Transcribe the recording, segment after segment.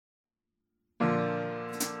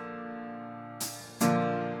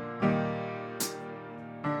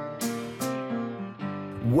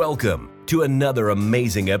Welcome to another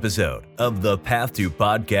amazing episode of The Path to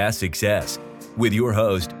Podcast Success with your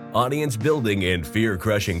host, audience building and fear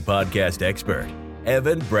crushing podcast expert,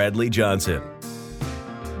 Evan Bradley Johnson.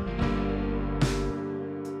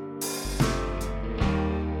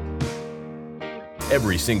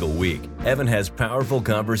 Every single week, Evan has powerful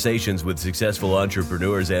conversations with successful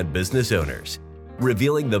entrepreneurs and business owners,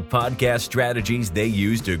 revealing the podcast strategies they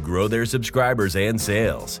use to grow their subscribers and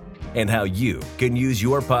sales, and how you can use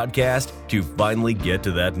your podcast to finally get to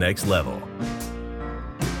that next level.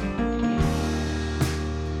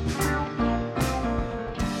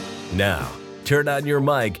 Now, turn on your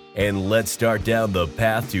mic and let's start down the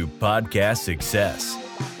path to podcast success.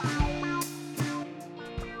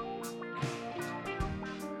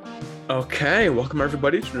 Okay, welcome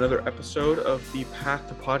everybody to another episode of the Path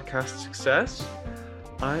to Podcast Success.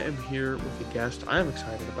 I am here with a guest I am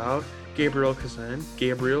excited about, Gabriel Kazan.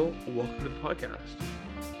 Gabriel, welcome to the podcast.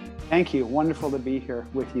 Thank you. Wonderful to be here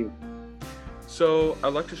with you. So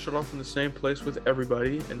I'd like to start off in the same place with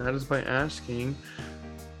everybody, and that is by asking,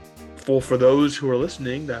 for those who are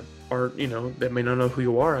listening that that may not know who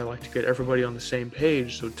you are, I like to get everybody on the same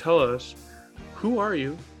page. So tell us, who are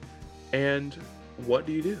you and what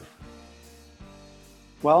do you do?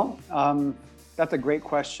 Well, that's a great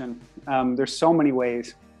question. There's so many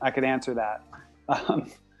ways I could answer that.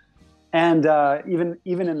 And even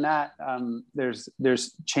in that,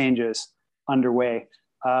 there's changes underway.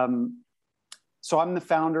 So I'm the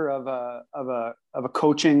founder of a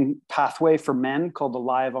coaching pathway for men called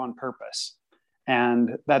Alive on Purpose.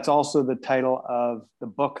 And that's also the title of the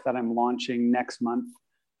book that I'm launching next month,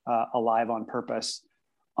 Alive on Purpose.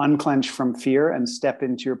 Unclench from fear and step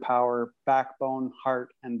into your power, backbone, heart,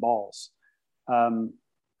 and balls.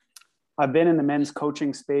 I've been in the men's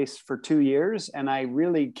coaching space for 2 years, and I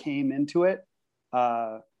really came into it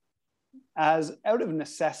as out of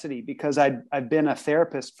necessity because I've been a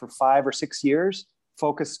therapist for 5 or 6 years,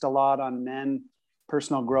 focused a lot on men,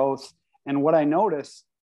 personal growth. And what I notice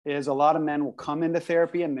is a lot of men will come into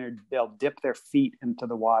therapy and they'll dip their feet into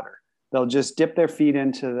the water. They'll just dip their feet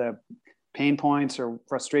into the pain points or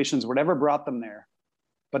frustrations, whatever brought them there,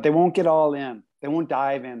 but they won't get all in. They won't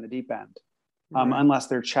dive in the deep end unless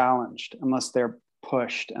they're challenged, unless they're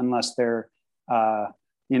pushed, unless they're,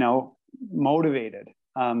 motivated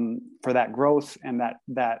for that growth and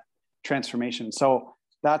that transformation. So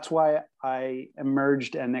that's why I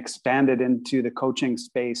emerged and expanded into the coaching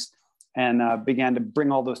space and began to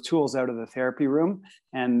bring all those tools out of the therapy room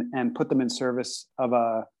and put them in service of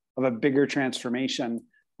a bigger transformation.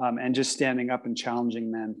 And just standing up and challenging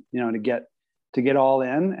men, to get all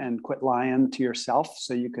in and quit lying to yourself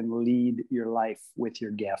so you can lead your life with your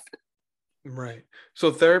gift. Right. So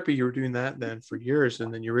therapy, you were doing that then for years,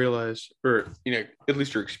 and then you realize, or at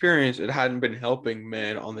least your experience, it hadn't been helping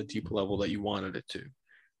men on the deep level that you wanted it to.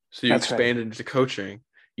 So you expanded into coaching,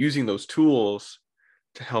 using those tools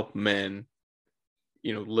to help men,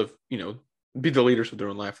 live, be the leaders of their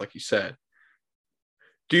own life, like you said.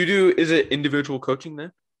 Is it individual coaching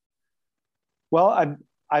then? Well,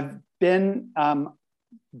 I've been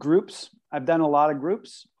groups. I've done a lot of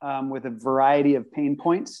groups with a variety of pain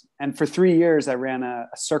points. And for 3 years, I ran a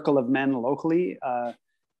circle of men locally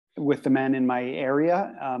with the men in my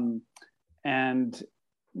area. And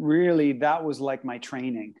really, that was like my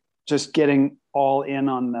training, just getting all in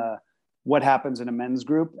on what happens in a men's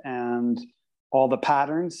group and all the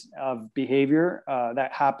patterns of behavior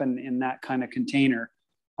that happen in that kind of container.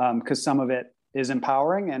 Because some of it is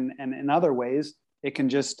empowering and in other ways it can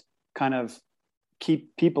just kind of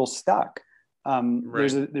keep people stuck.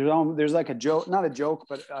 Right. There's like a joke, not a joke,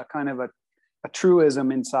 but kind of a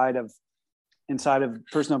truism inside of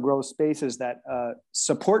personal growth spaces that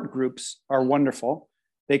support groups are wonderful.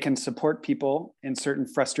 They can support people in certain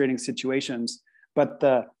frustrating situations, but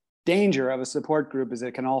the danger of a support group is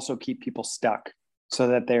it can also keep people stuck so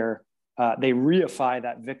that they reify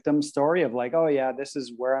that victim story of like, oh yeah, this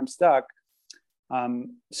is where I'm stuck.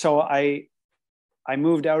 So I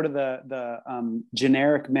moved out of the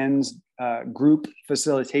generic men's group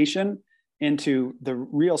facilitation into the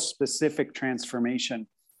real specific transformation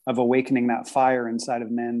of awakening that fire inside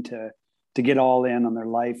of men to get all in on their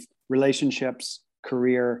life, relationships,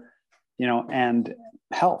 career, and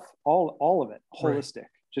health, all of it, holistic, right.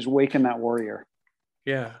 Just waken that warrior.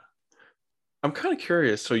 Yeah. I'm kind of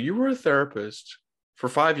curious. So you were a therapist for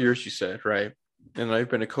 5 years, you said, right? And I've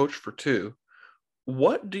been a coach for 2.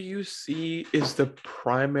 What do you see is the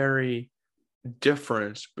primary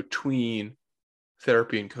difference between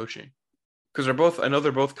therapy and coaching? Because I know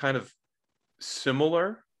they're both kind of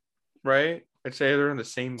similar, right? I'd say they're in the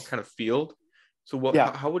same kind of field. So what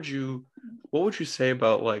would you say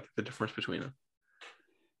about like the difference between them?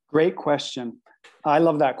 Great question. I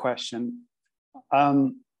love that question. I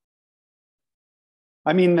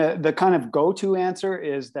mean, the kind of go-to answer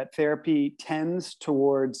is that therapy tends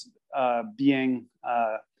towards being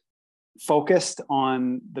focused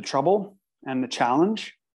on the trouble and the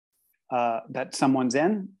challenge that someone's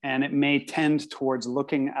in, and it may tend towards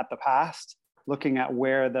looking at the past, looking at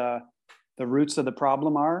where the roots of the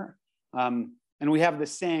problem are. And we have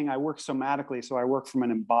this saying, I work somatically, so I work from an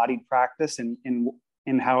embodied practice in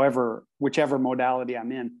whichever modality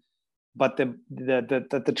I'm in. But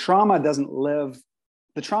the trauma doesn't live.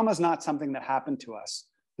 The trauma is not something that happened to us.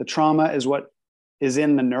 The trauma is what is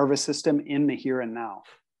in the nervous system in the here and now.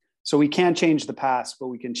 So we can't change the past, but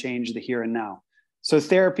we can change the here and now. So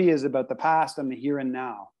therapy is about the past and the here and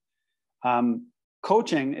now.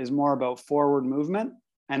 Coaching is more about forward movement,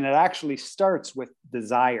 and it actually starts with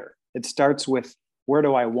desire. It starts with, where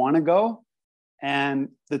do I want to go? And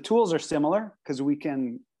the tools are similar because we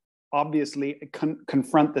can obviously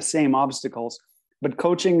confront the same obstacles, but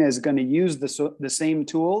coaching is going to use the same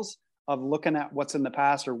tools of looking at what's in the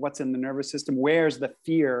past or what's in the nervous system. Where's the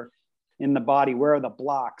fear in the body? Where are the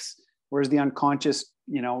blocks? Where's the unconscious,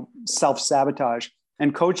 self-sabotage?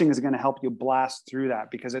 And coaching is going to help you blast through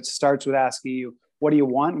that, because it starts with asking you, what do you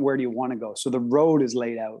want and where do you want to go? So the road is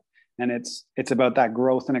laid out, and it's about that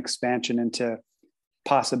growth and expansion into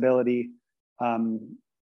possibility. And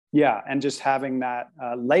just having that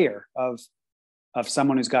layer of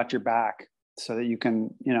someone who's got your back, so that you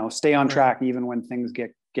can, stay on track even when things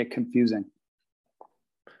get confusing.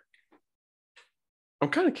 I'm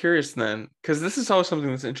kind of curious then, because this is always something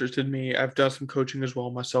that's interested me. I've done some coaching as well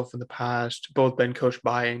myself in the past, both been coached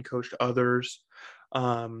by and coached others.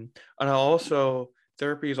 And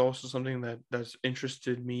therapy is also something that's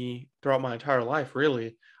interested me throughout my entire life,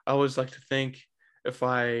 really. I always like to think,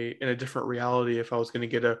 in a different reality, if I was going to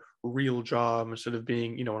get a real job instead of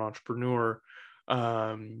being, an entrepreneur,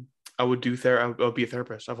 I would be a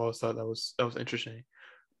therapist. I've always thought that was interesting.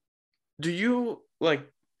 Do you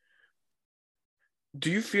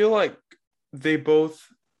feel like they both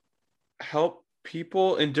help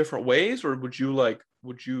people in different ways, or would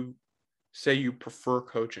you say you prefer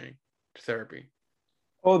coaching to therapy?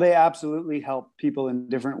 Oh, they absolutely help people in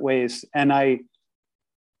different ways. And I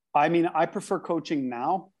mean, I prefer coaching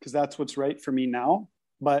now because that's what's right for me now,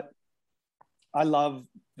 but I love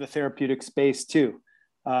the therapeutic space too.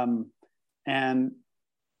 And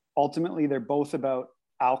ultimately they're both about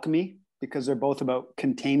alchemy, because they're both about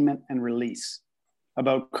containment and release,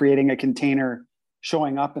 about creating a container,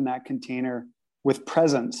 showing up in that container with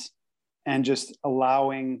presence, and just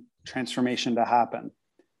allowing transformation to happen.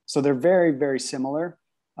 So they're very, very similar.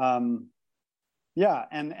 And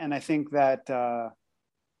I think that,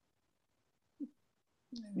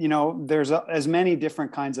 there's as many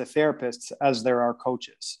different kinds of therapists as there are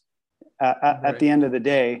coaches. At the end of the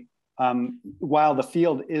day, while the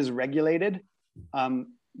field is regulated,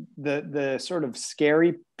 the sort of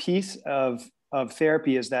scary piece of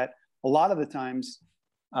therapy is that a lot of the times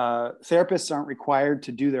therapists aren't required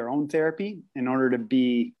to do their own therapy in order to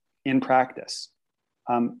be in practice.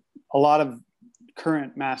 A lot of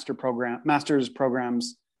current master's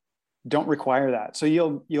programs don't require that. So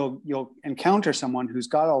you'll encounter someone who's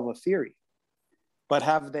got all the theory, but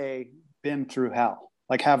have they been through hell?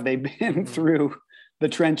 Like, have they been through the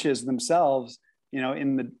trenches themselves,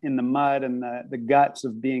 in the mud and the guts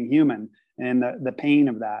of being human, and the pain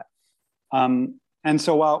of that. And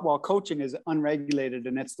so while coaching is unregulated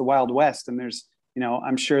and it's the Wild West, and there's,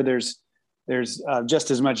 I'm sure there's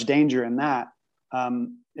just as much danger in that.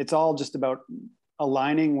 It's all just about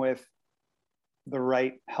aligning with the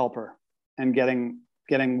right helper and getting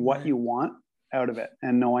what you want out of it,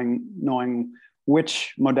 and knowing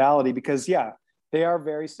which modality, because they are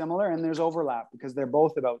very similar and there's overlap, because they're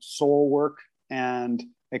both about soul work and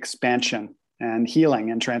expansion and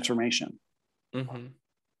healing and transformation. Mm-hmm.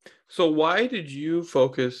 So why did you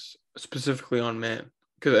focus specifically on men?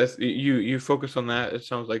 Because you focus on that, it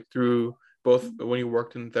sounds like, through both when you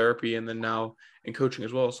worked in therapy and then now in coaching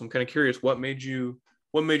as well. So I'm kind of curious, what made you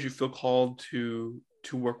feel called to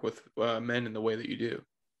work with men in the way that you do?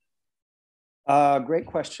 Great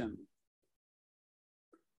question.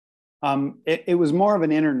 It was more of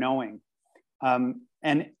an inner knowing, and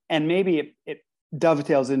maybe it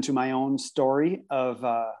dovetails into my own story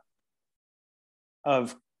of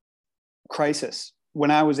crisis. When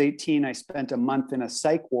I was 18, I spent a month in a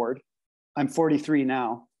psych ward. I'm 43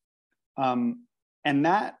 now, and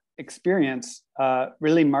that experience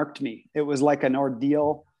really marked me. It was like an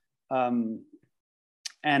ordeal, and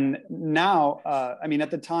now, at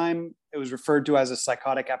the time, it was referred to as a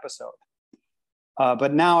psychotic episode.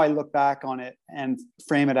 But now I look back on it and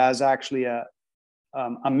frame it as actually a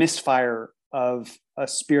misfire of a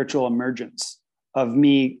spiritual emergence of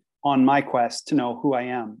me on my quest to know who I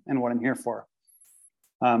am and what I'm here for.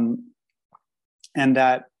 And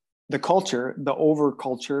that the culture, the over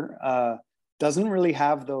culture, doesn't really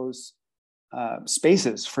have those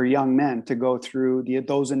spaces for young men to go through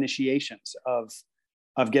those initiations of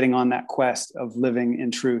getting on that quest of living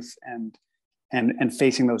in truth and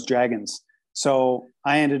facing those dragons. So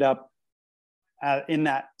I ended up in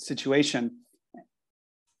that situation.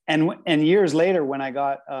 And years later, when I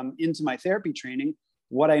got into my therapy training,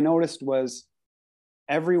 what I noticed was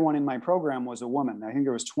everyone in my program was a woman. I think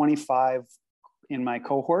there was 25 in my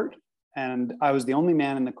cohort, and I was the only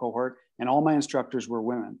man in the cohort, and all my instructors were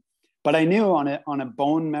women. But I knew on a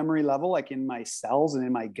bone memory level, like in my cells and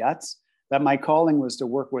in my guts, that my calling was to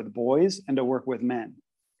work with boys and to work with men.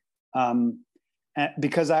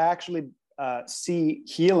 Because I actually see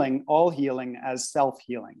healing, all healing, as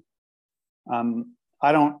self-healing.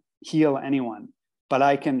 I don't heal anyone, but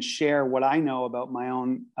I can share what I know about my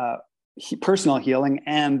own personal healing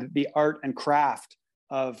and the art and craft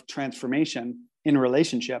of transformation in a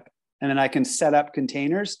relationship. And then I can set up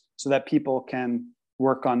containers so that people can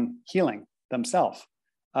work on healing themselves.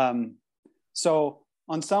 So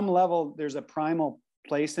on some level, there's a primal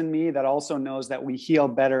place in me that also knows that we heal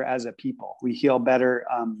better as a people. We heal better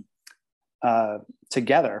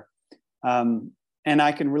together. And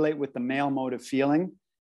I can relate with the male mode of feeling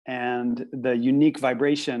and the unique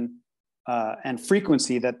vibration and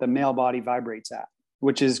frequency that the male body vibrates at,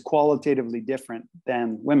 which is qualitatively different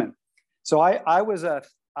than women. So I was a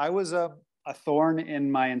thorn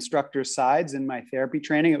in my instructor's sides in my therapy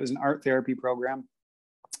training. It was an art therapy program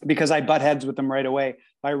because I butt heads with them right away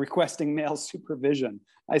by requesting male supervision.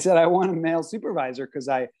 I said, I want a male supervisor because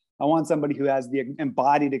I want somebody who has the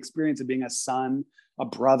embodied experience of being a son, a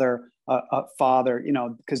brother, a father,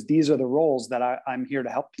 because these are the roles that I'm here to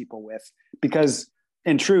help people with. Because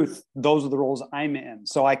in truth, those are the roles I'm in,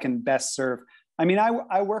 so I can best serve. I mean,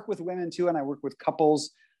 I work with women too, and I work with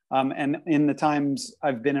couples. And in the times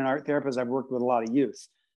I've been an art therapist, I've worked with a lot of youth.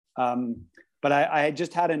 But I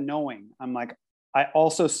just had a knowing. I'm like, I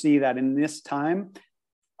also see that in this time,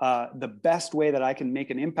 the best way that I can make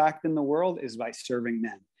an impact in the world is by serving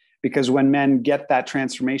men. Because when men get that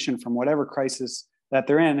transformation from whatever crisis that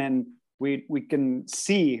they're in, and we can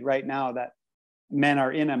see right now that men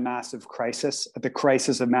are in a massive crisis, the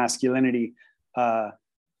crisis of masculinity, that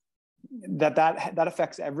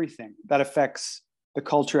affects everything. That affects the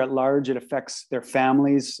culture at large. It affects their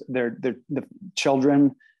families, the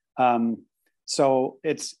children. So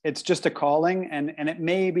it's just a calling, and it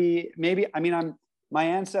maybe I mean, my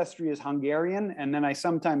ancestry is Hungarian, and then I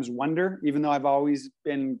sometimes wonder, even though I've always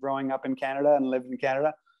been growing up in Canada and lived in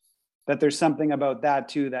Canada, that there's something about that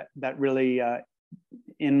too that really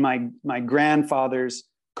in my grandfather's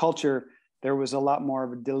culture, there was a lot more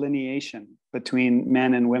of a delineation between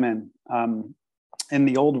men and women in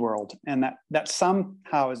the old world, and that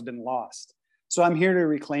somehow has been lost. So I'm here to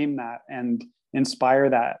reclaim that and inspire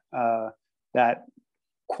that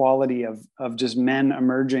quality of just men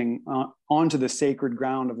emerging onto the sacred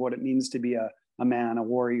ground of what it means to be a man, a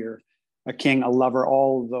warrior, a king, a lover,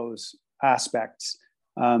 all of those aspects,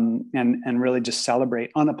 and really just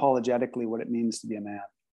celebrate unapologetically what it means to be a man.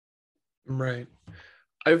 Right.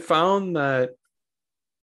 I've found that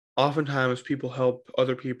oftentimes people help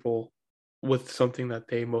other people with something that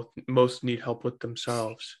they most need help with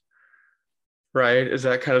themselves. Right? Is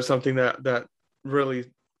that kind of something that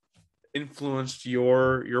really influenced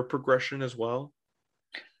your progression as well?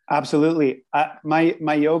 Absolutely.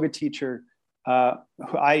 My yoga teacher,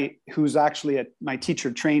 who's actually my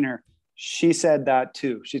teacher trainer, she said that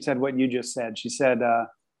too. She said what you just said. She said,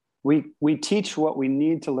 we teach what we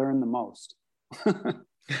need to learn the most.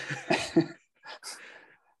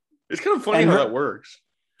 It's kind of funny how that works.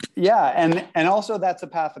 Yeah. And also that's a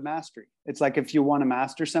path of mastery. It's like, if you want to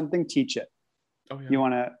master something, teach it. Oh, yeah. You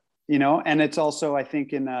want to, and it's also, I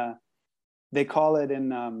think they call it in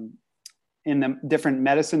the different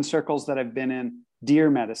medicine circles that I've been in, deer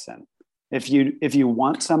medicine. If you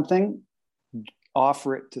want something,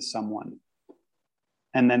 offer it to someone.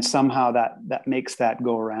 And then somehow that makes that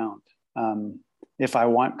go around. If I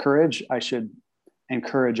want courage, I should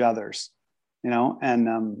encourage others,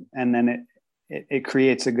 and then it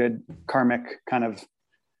creates a good karmic kind of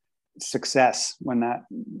success when that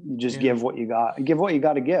you just give what you got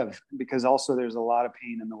to give, because also there's a lot of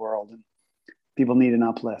pain in the world and people need an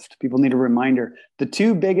uplift. People need a reminder. The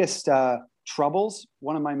two biggest troubles,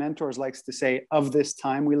 one of my mentors likes to say, of this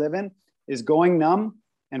time we live in, is going numb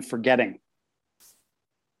and forgetting,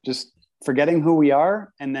 just forgetting who we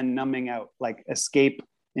are, and then numbing out, like escape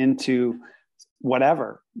into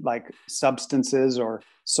whatever, like substances or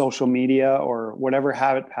social media or whatever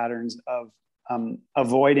habit patterns of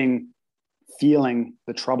avoiding feeling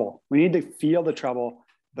the trouble. We need to feel the trouble,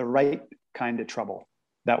 the right kind of trouble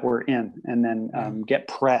that we're in, and then get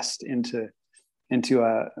pressed into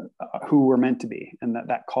who we're meant to be, and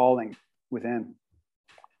that calling within.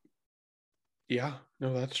 Yeah,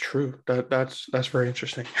 no, that's true. That's very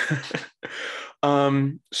interesting.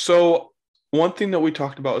 So one thing that we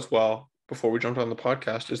talked about as well before we jumped on the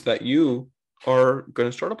podcast is that you are going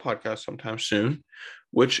to start a podcast sometime soon,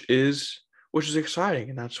 which is exciting,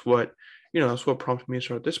 and that's what prompted me to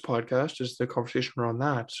start this podcast, is the conversation around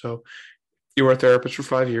that. So you were a therapist for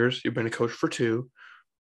 5 years, you've been a coach for 2.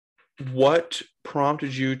 What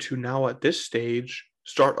prompted you to now at this stage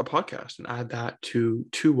start a podcast and add that to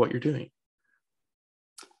what you're doing?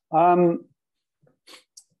 I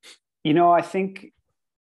think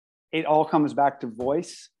it all comes back to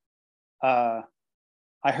voice. I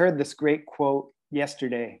heard this great quote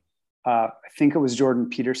yesterday. I think it was Jordan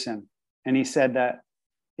Peterson. And he said that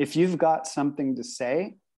if you've got something to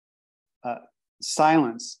say,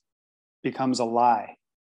 silence becomes a lie.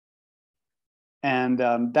 And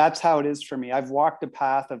that's how it is for me. I've walked a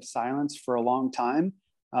path of silence for a long time.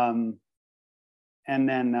 And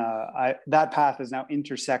then that path is now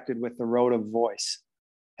intersected with the road of voice.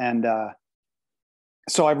 And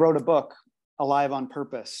so I wrote a book, Alive on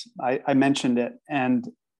Purpose. I mentioned it. And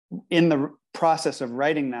in the process of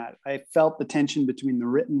writing that, I felt the tension between the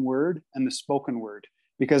written word and the spoken word,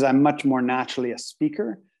 because I'm much more naturally a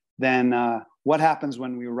speaker than what happens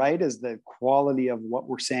when we write is the quality of what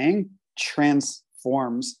we're saying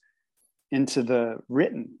transforms into the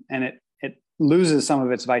written, and it loses some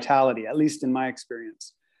of its vitality, at least in my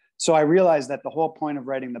experience. So I realized that the whole point of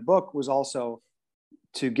writing the book was also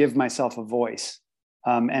to give myself a voice,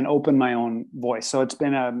 and open my own voice. So it's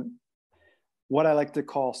been what I like to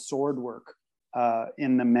call sword work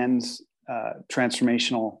in the men's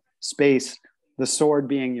transformational space. The sword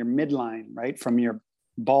being your midline, right? From your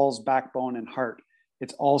balls, backbone, and heart.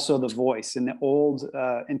 It's also the voice. In the old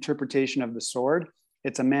interpretation of the sword,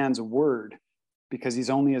 it's a man's word, because he's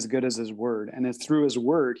only as good as his word. And it's through his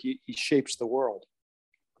word, he shapes the world.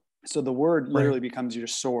 So the word literally becomes your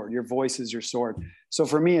sword. Your voice is your sword. So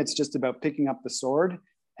for me, it's just about picking up the sword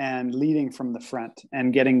and leading from the front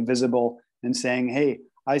and getting visible and saying, hey,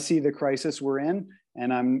 I see the crisis we're in,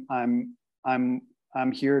 and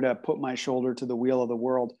I'm here to put my shoulder to the wheel of the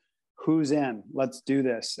world. Who's in? Let's do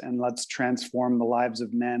this, and let's transform the lives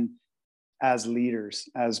of men as leaders,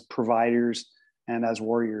 as providers, and as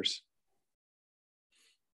warriors.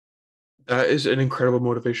 That is an incredible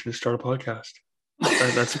motivation to start a podcast.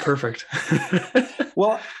 That's perfect.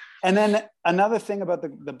 Well, and then another thing about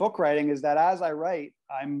the book writing is that as I write,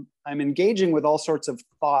 I'm engaging with all sorts of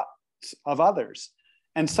thoughts of others,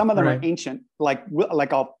 and some of them are ancient. Like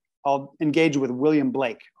I'll engage with William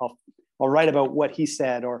Blake. I'll write about what he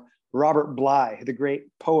said, or Robert Bly, the great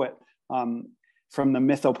poet from the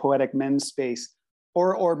mythopoetic men's space,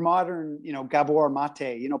 or modern, Gabor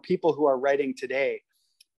Mate, people who are writing today.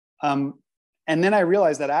 And then I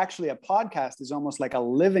realized that actually a podcast is almost like a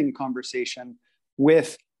living conversation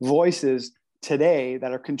with voices today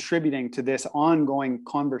that are contributing to this ongoing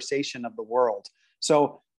conversation of the world.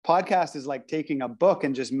 So podcast is like taking a book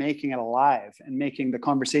and just making it alive, and making the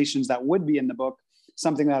conversations that would be in the book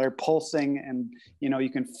something that are pulsing, and you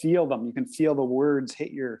can feel them. You can feel the words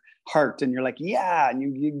hit your heart, and you're like, yeah, and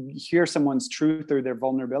you hear someone's truth or their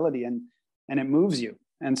vulnerability, and it moves you.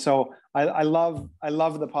 And so I love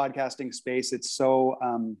the podcasting space. It's so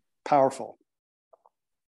powerful.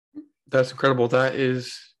 That's incredible.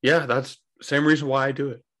 That's the same reason why I do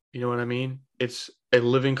it. You know what I mean? It's a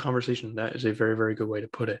living conversation. That is a very, very good way to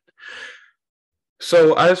put it.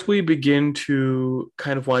 So as we begin to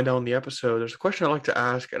kind of wind down the episode, there's a question I'd like to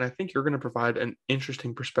ask, and I think you're going to provide an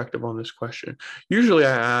interesting perspective on this question. Usually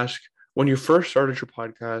I ask, when you first started your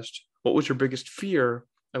podcast, what was your biggest fear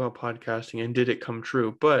about podcasting, and did it come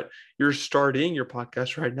true? But you're starting your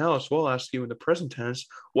podcast right now, so I'll ask you in the present tense,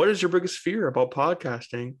 what is your biggest fear about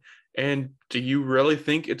podcasting, and do you really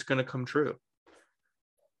think it's going to come true?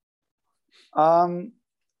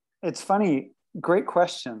 It's funny. Great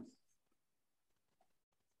question.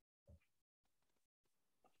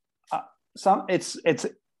 Sometimes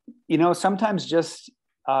just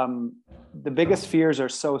the biggest fears are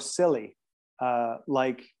so silly,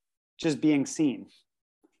 like just being seen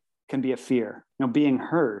can be a fear. Being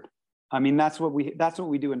heard. I mean, that's what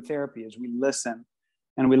we do in therapy, is we listen,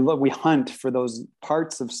 and we hunt for those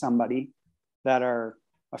parts of somebody that are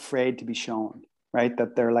afraid to be shown, right?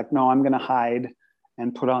 That they're like, no, I'm going to hide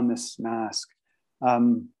and put on this mask.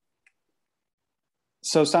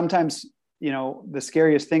 So sometimes, the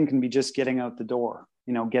scariest thing can be just getting out the door,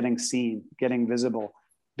 getting seen, getting visible.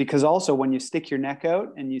 Because also when you stick your neck out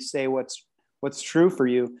and you say what's true for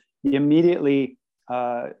you, you immediately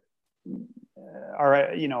are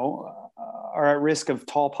at risk of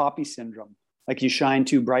tall poppy syndrome. Like you shine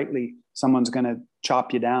too brightly, someone's going to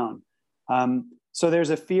chop you down. So there's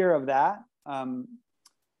a fear of that.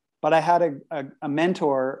 But I had a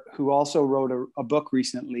mentor who also wrote a book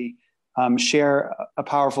recently, share a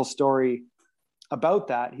powerful story about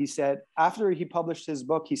that. He said after he published his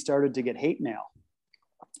book, he started to get hate mail,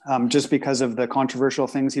 just because of the controversial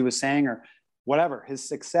things he was saying or whatever, his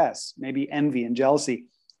success, maybe envy and jealousy.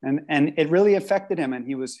 And it really affected him, and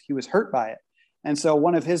he was hurt by it. And so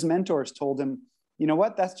one of his mentors told him, you know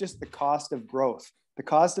what, that's just the cost of growth. The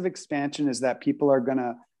cost of expansion is that people are going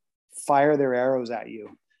to fire their arrows at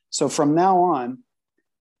you. So from now on,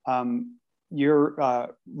 you're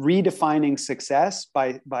redefining success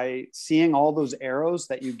by seeing all those arrows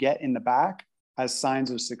that you get in the back as signs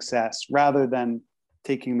of success rather than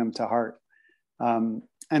taking them to heart. And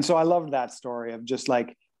so I loved that story of just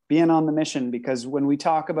like being on the mission, because when we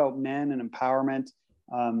talk about men and empowerment,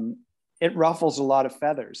 it ruffles a lot of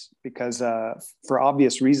feathers because for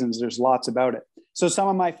obvious reasons, there's lots about it. So some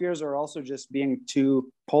of my fears are also just being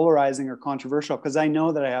too polarizing or controversial, because I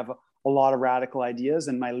know that I have a lot of radical ideas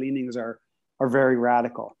and my leanings are very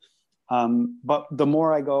radical. But the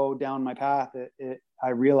more I go down my path, I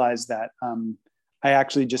realize that I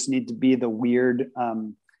actually just need to be the weird,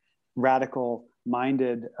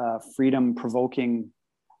 radical-minded, freedom-provoking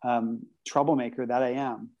troublemaker that I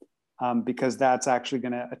am, because that's actually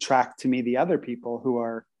going to attract to me the other people who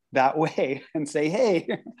are that way and say, hey,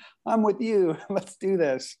 I'm with you. Let's do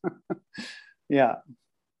this. Yeah.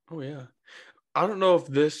 Oh, yeah. I don't know if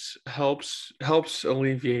this helps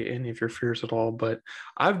alleviate any of your fears at all, but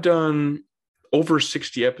I've done over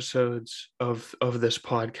 60 episodes of this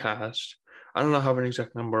podcast. I don't know how an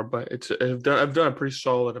exact number, but I've done a pretty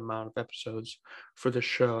solid amount of episodes for this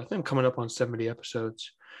show. I think I'm coming up on 70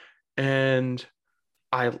 episodes. And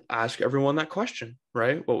I ask everyone that question,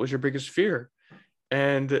 right? What was your biggest fear?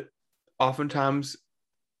 And oftentimes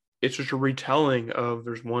it's just a retelling of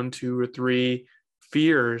there's 1, 2, or 3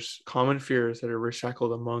 common fears that are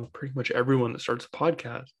recycled among pretty much everyone that starts a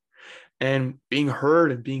podcast. And being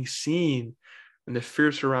heard and being seen and the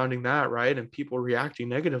fear surrounding that, right? And people reacting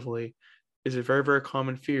negatively is a very, very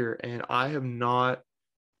common fear. And I have not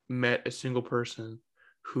met a single person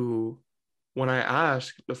who, when I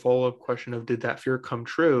ask the follow-up question of did that fear come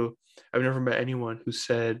true, I've never met anyone who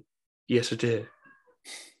said, yes, it did.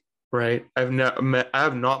 Right? I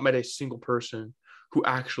have not met a single person who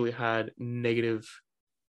actually had negative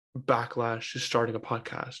backlash to starting a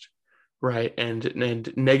podcast, right?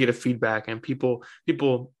 And negative feedback and people,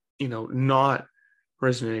 not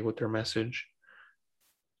resonating with their message.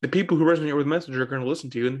 The people who resonate with the message are going to listen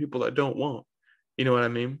to you, and the people that don't won't. You know what I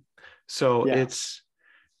mean? So yeah.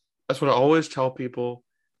 That's what I always tell people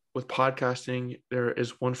with podcasting. There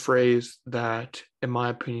is one phrase that, in my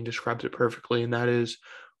opinion, describes it perfectly, and that is,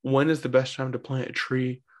 when is the best time to plant a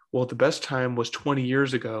tree? Well, the best time was 20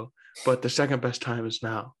 years ago, but the second best time is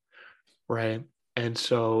now, right? And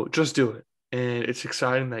so just do it. And it's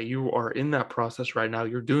exciting that you are in that process right now.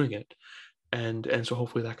 You're doing it. And so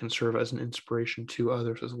hopefully that can serve as an inspiration to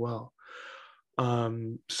others as well.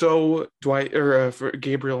 So for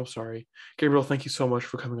Gabriel, thank you so much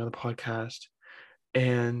for coming on the podcast.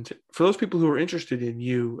 And for those people who are interested in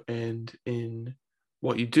you and in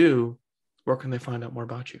what you do, where can they find out more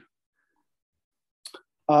about you?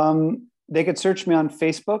 They could search me on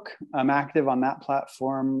Facebook. I'm active on that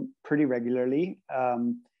platform pretty regularly.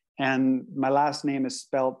 And my last name is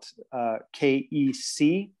spelled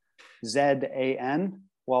Keczan.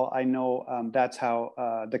 Well, I know that's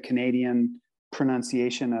how the Canadian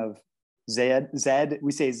pronunciation of Zed,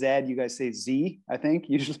 we say Zed, you guys say Z, I think,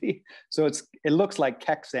 usually. So it looks like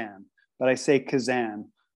Keczan, but I say Kazan,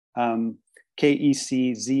 Keczan.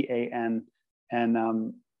 And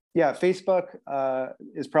Facebook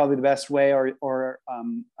is probably the best way, or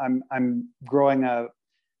I'm growing a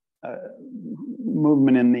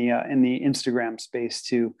movement in the Instagram space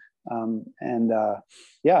too.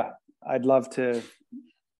 I'd love to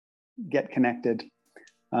get connected.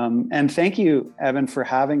 And thank you, Evan, for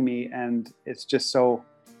having me. And it's just so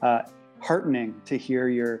heartening to hear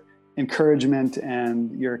your encouragement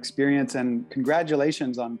and your experience, and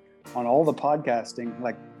congratulations on all the podcasting.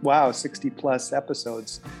 Like, wow, 60 plus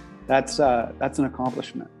episodes. That's an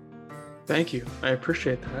accomplishment. Thank you. I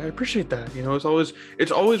appreciate that. You know, it's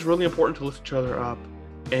always really important to lift each other up,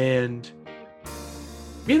 and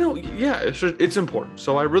you know, yeah, it's important.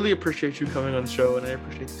 So I really appreciate you coming on the show, and I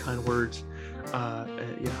appreciate the kind words.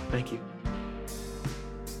 Yeah, thank you.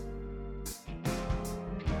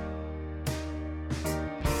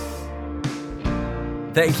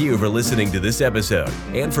 Thank you for listening to this episode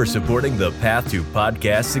and for supporting the Path to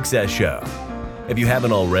Podcast Success Show. If you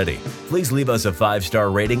haven't already, please leave us a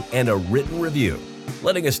 5-star rating and a written review,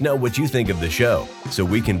 letting us know what you think of the show so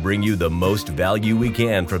we can bring you the most value we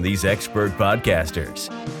can from these expert podcasters.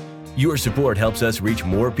 Your support helps us reach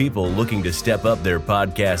more people looking to step up their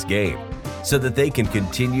podcast game so that they can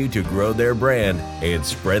continue to grow their brand and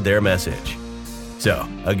spread their message. So,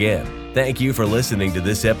 again, thank you for listening to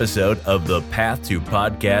this episode of The Path to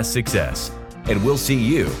Podcast Success, and we'll see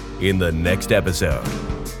you in the next episode.